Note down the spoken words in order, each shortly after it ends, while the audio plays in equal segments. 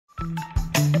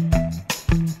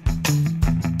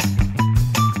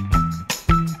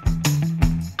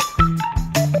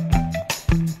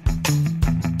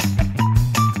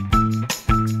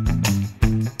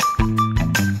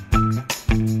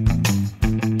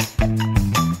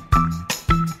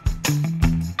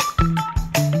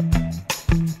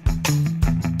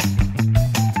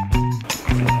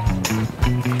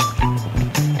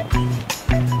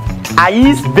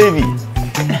Ais, baby.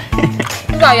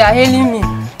 Look how you are hailing me.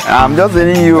 I'm just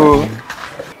telling you.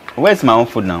 Where's my own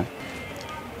food now?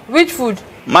 Which food?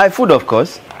 My food, of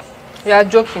course. You are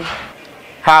joking.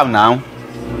 How now?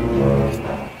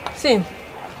 See,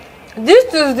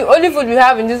 this is the only food we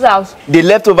have in this house. The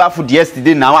leftover food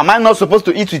yesterday now. Am I not supposed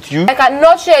to eat with you? I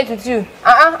cannot share it with you.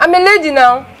 I'm a lady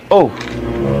now. Oh,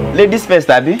 ladies first,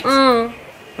 Abby?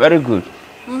 Very good.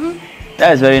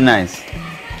 That is very nice.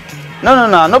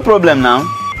 No problem now.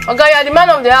 Okay, you are the man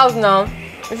of the house now.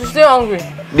 You should stay hungry.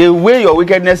 The way your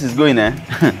wickedness is going,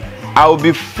 I will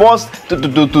be forced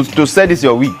to sell this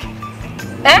your wig.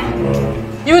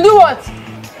 You do what?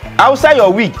 I will sell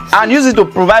your wig and use it to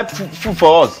provide food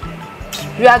for us.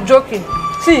 You are joking.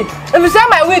 See, if you sell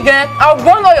my wig, I'll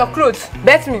burn all your clothes.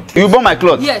 Bet me. You burn my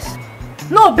clothes? Yes.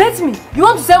 No, bet me. You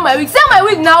want to sell my wig? Sell my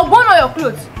wig now. I'll burn all your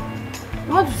clothes.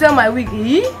 You want to sell my wig?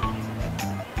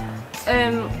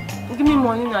 Give me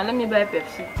money now. Let me buy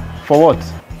Pepsi. For what?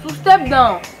 So step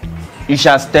down. You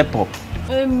shall step up.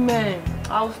 Amen.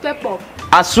 I'll step up.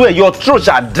 I swear your throat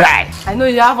shall dry. I know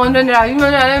you have 100 naira. You know,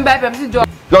 let me buy Pepsi job.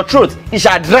 Your throat, it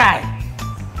shall dry.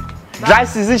 Dry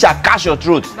season shall catch your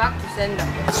throat. Back to sender.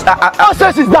 What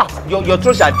nonsense is that? Your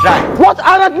throat shall dry. What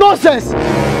other nonsense?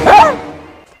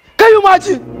 Can you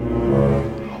imagine?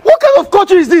 What kind of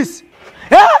country is this?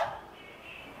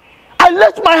 I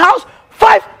left my house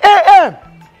 5 a.m.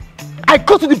 I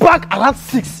go to the bank around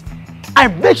 6. I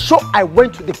make sure I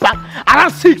went to the bank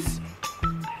around 6.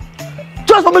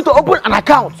 Just for me to open an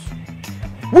account,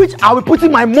 which I will put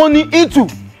in my money into.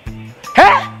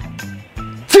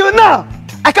 Till now,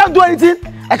 I can't do anything.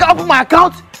 I can't open my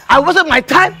account. I wasted my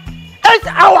time. 8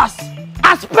 hours.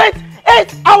 I spent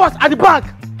 8 hours at the bank.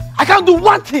 I can't do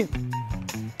one thing.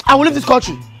 I will leave this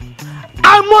country.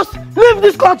 I must leave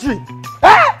this country.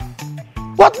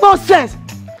 What nonsense.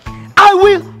 I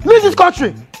will leave this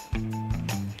country.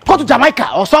 Go to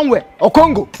Jamaica or somewhere or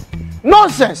Congo.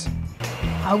 Nonsense.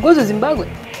 I'll go to Zimbabwe.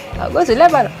 I'll go to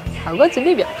Lebanon. I'll go to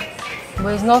Libya.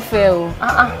 But it's not fair.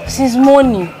 Since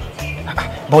morning.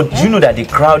 But do you know that the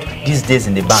crowd these days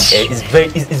in the bank is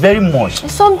very much?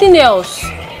 It's something else.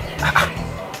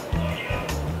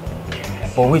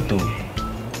 But wait though.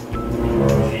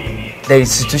 There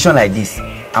is a situation like this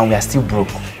and we are still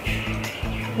broke.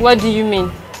 What do you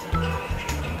mean?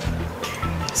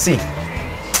 See,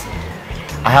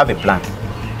 I have a plan.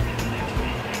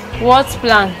 What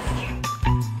plan?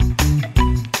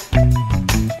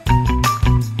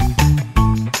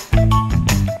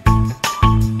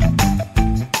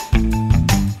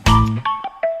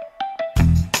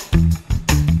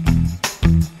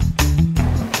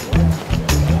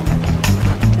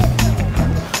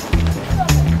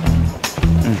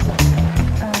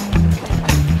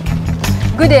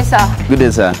 Good day, sir. Good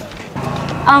day, sir.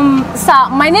 Sir,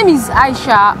 my name is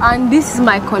Aisha and this is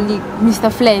my colleague,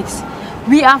 Mr. Flex.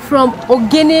 We are from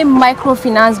Ogene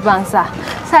Microfinance Bank, sir.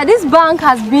 Sir, this bank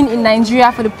has been in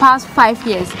Nigeria for the past 5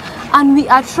 years and we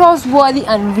are trustworthy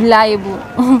and reliable.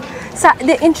 Sir,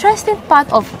 the interesting part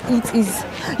of it is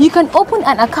you can open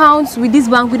an account with this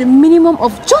bank with a minimum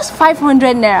of just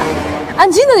 500 naira.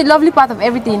 And you know the lovely part of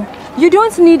everything? You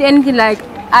don't need anything like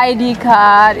ID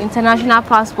card, international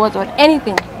passport or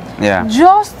anything. Yeah.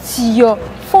 Just your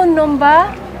phone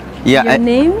number, your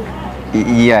name.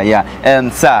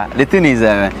 Sir, the thing is,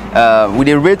 with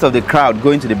the rate of the crowd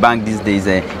going to the bank these days,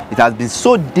 it has been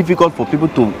so difficult for people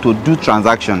to do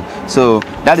transaction. So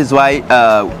that is why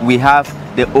we have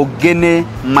the Ogene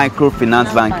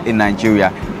Microfinance Bank in Nigeria,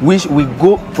 which we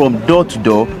go from door to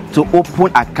door to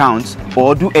open accounts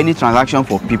or do any transaction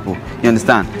for people. You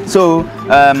understand? So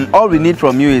all we need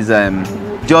from you is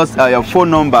just your phone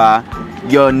number,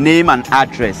 your name and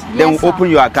address. Yes, then we'll open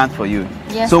your account for you.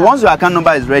 Yes, so sir. Once your account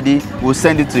number is ready, we'll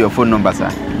send it to your phone number, sir.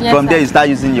 Yes, from there sir. you start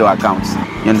using your accounts.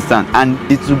 You understand? And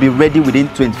it will be ready within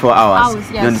 24 hours.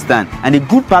 Yes. You understand? And the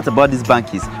good part about this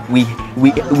bank is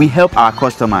we help our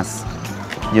customers.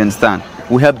 You understand?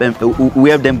 We help them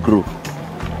grow.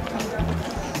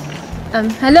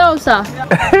 Hello, sir.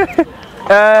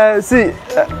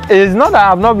 It's not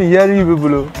that I've not been hearing you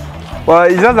people. Well,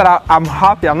 it's just that I'm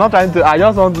happy. I'm not trying to. I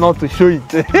just want not to show it.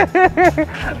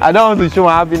 I don't want to show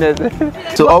my happiness.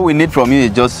 So all we need from you is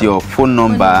just your phone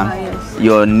number, yes.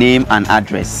 your name and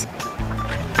address.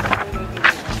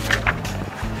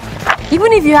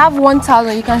 Even if you have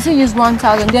 1,000, you can still use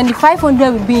 1,000. Then the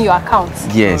 500 will be in your account.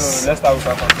 Yes. No, let's start with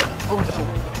our account. Okay.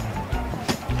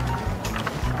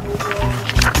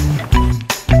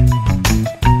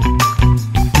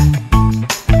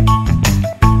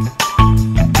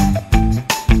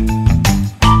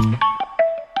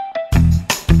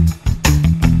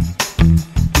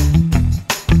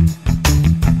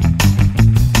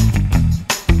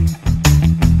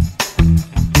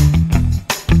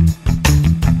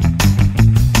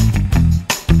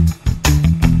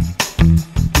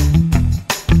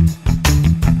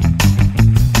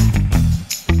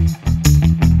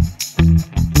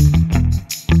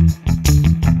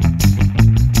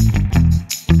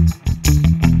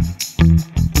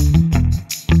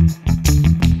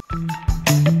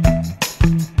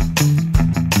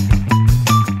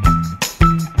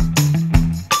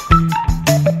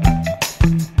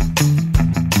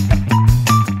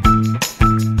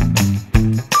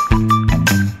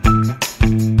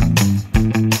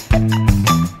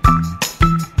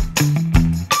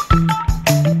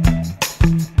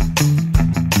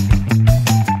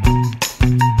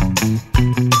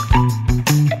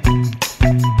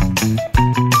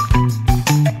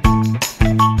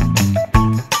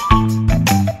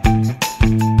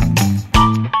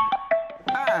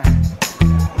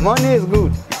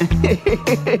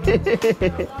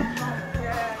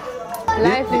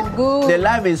 Life is good. The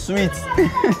life is sweet.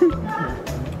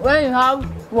 When you have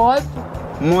what?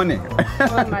 Money.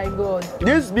 Oh my God.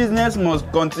 This business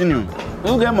must continue.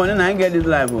 You get money and I get this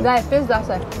life. Guy, face that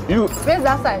side. You Face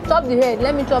that side. Chop the head.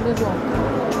 Let me chop this one.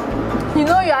 You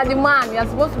know you are the man. You are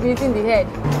supposed to be eating the head.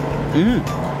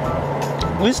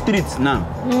 Which streets now?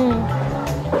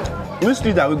 Which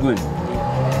street are we going?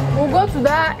 We'll go to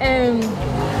that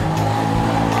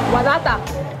Wadata.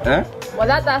 Eh?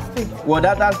 Wadata Street.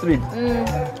 Wadata Street.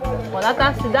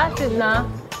 Wadata Street. That's it now.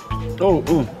 Oh.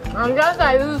 And just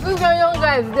like you see some young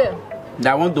guys there.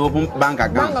 That want to open bank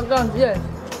account. Bank account, yes.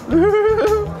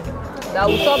 That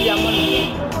will chop their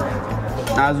money.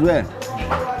 As well.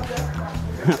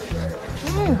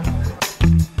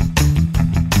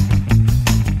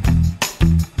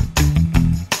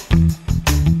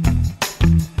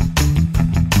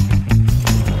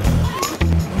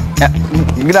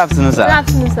 Good afternoon, sir. Good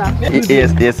afternoon, sir.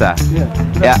 Yes, sir.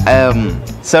 Yeah.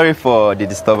 Sorry for the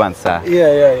disturbance, sir.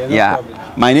 Yeah. No problem.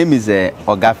 My name is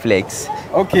Ogaflex.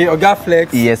 Okay,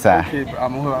 Ogaflex. Yes, sir.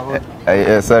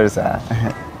 Okay, Sorry, sir.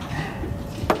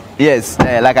 Yes,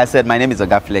 like I said, my name is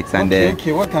Ogaflex, and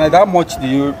okay. What can I? How much do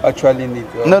you actually need?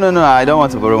 No. I don't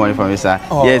want to borrow money from you, sir.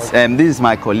 Oh, yes, okay. this is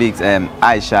my colleague,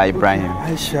 Aisha Ibrahim.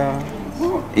 Aisha.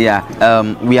 Yeah,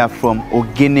 we are from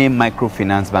Ogene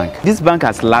Microfinance Bank. This bank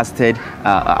has lasted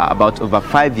about over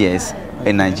 5 years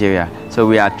in Nigeria, so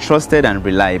we are trusted and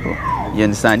reliable. You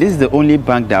understand? This is the only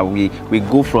bank that we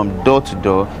go from door to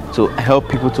door to help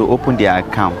people to open their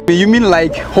account. You mean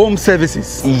like home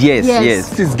services? Yes.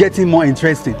 This is getting more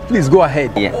interesting. Please go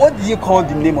ahead. Yeah. What do you call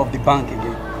the name of the bank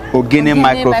again? Ogene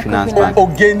Microfinance Bank.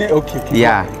 Ogene, okay.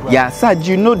 Yeah. Sir,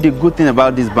 do you know the good thing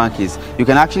about this bank is you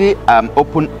can actually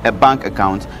open a bank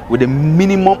account with a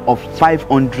minimum of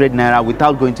 500 naira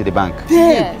without going to the bank.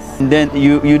 Yes. And then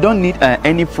you don't need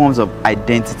any forms of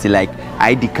identity like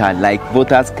ID card, like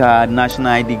voter's card, national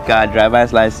ID card,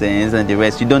 driver's license, and the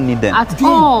rest. You don't need them. At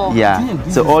all. Yeah.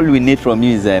 So all we need from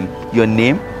you is your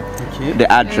name, the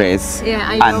address,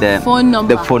 and your phone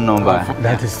number. The phone number.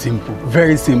 That is simple.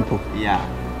 Very simple. Yeah.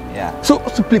 So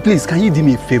please, can you do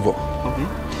me a favor? Okay.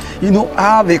 You know,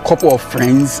 I have a couple of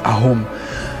friends at home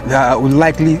that would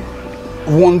likely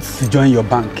want to join your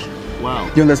bank.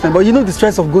 Wow. You understand? But you know the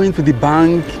stress of going to the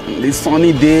bank, the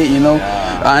sunny day,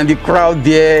 and the crowd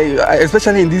there,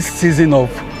 especially in this season of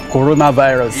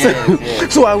coronavirus.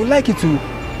 Yes. So I would like you to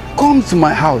come to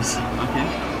my house.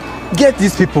 Okay. Get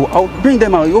these people. I'll bring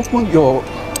them out.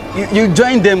 You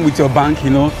join them with your bank,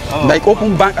 like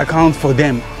open bank account for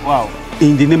them. Wow.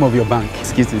 In the name of your bank.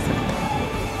 Excuse me, sir.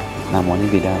 Now money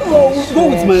be that. Oh, go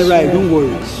with my ride. Don't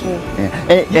worry.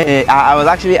 Yeah. I was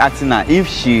actually asking her if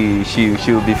she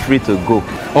will be free to go.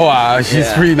 Oh,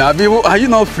 she's free now. Are you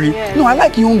not free? Yeah. No, I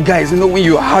like young guys. When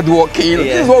you're hardworking.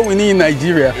 This is what we need in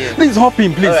Nigeria. Yeah. Please hop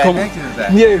in, please. Right, come. thank you, sir.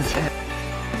 Yes.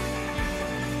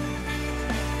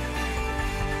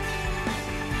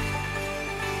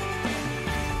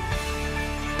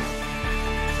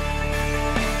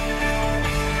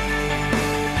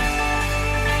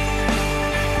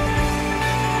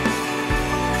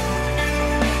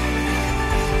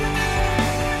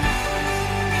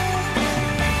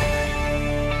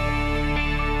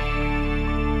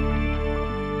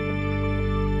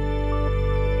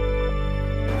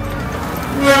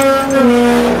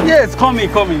 Yes, come in.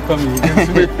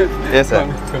 Yes, sir.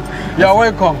 Come. You're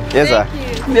welcome. Yes, sir.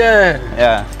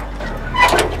 Yeah.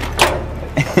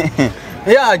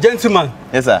 Yeah, gentlemen.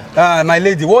 Yes, sir. My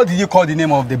lady, what did you call the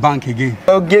name of the bank again?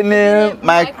 Ogene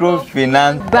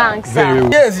Microfinance Bank, sir.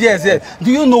 Yes.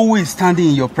 Do you know who is standing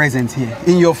in your presence here?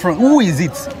 In your front? Who is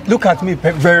it? Look at me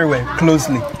very well,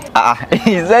 closely.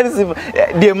 It's very simple.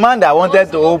 The man that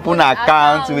wanted to open an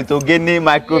account with Ogene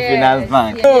Microfinance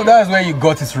Bank. Oh, that's where you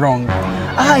got it wrong.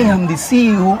 I am the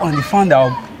CEO and the founder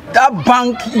of that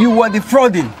bank you were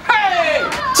defrauding. Hey!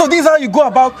 So this is how you go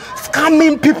about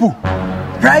scamming people,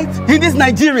 right? In this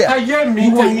Nigeria.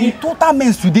 You are in total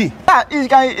mess today. You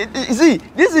see,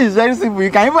 this is very simple.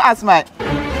 You can even ask my...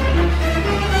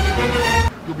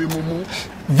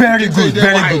 Very good.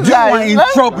 You are in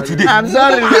trouble today. I'm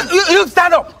sorry. You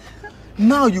stand up.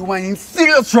 Now you are in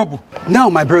serious trouble. Now,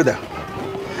 my brother,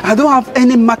 I don't have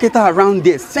any marketer around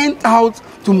there sent out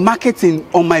to marketing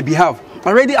on my behalf. I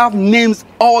already have names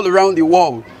all around the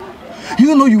world.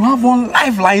 You know you have one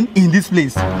lifeline in this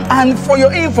place. And for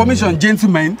your information,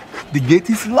 gentlemen, the gate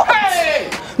is locked. Hey!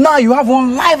 Now you have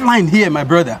one lifeline here, my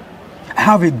brother. I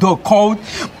have a dog called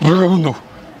Bruno.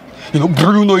 You know,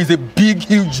 Bruno is a big,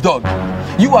 huge dog.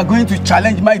 You are going to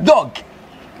challenge my dog.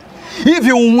 If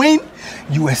you win,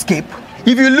 you escape.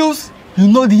 If you lose, you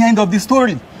know the end of the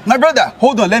story. My brother,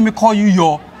 hold on. Let me call you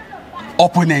your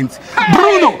opponent.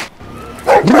 Bruno!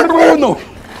 Bruno!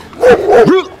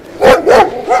 Bruno!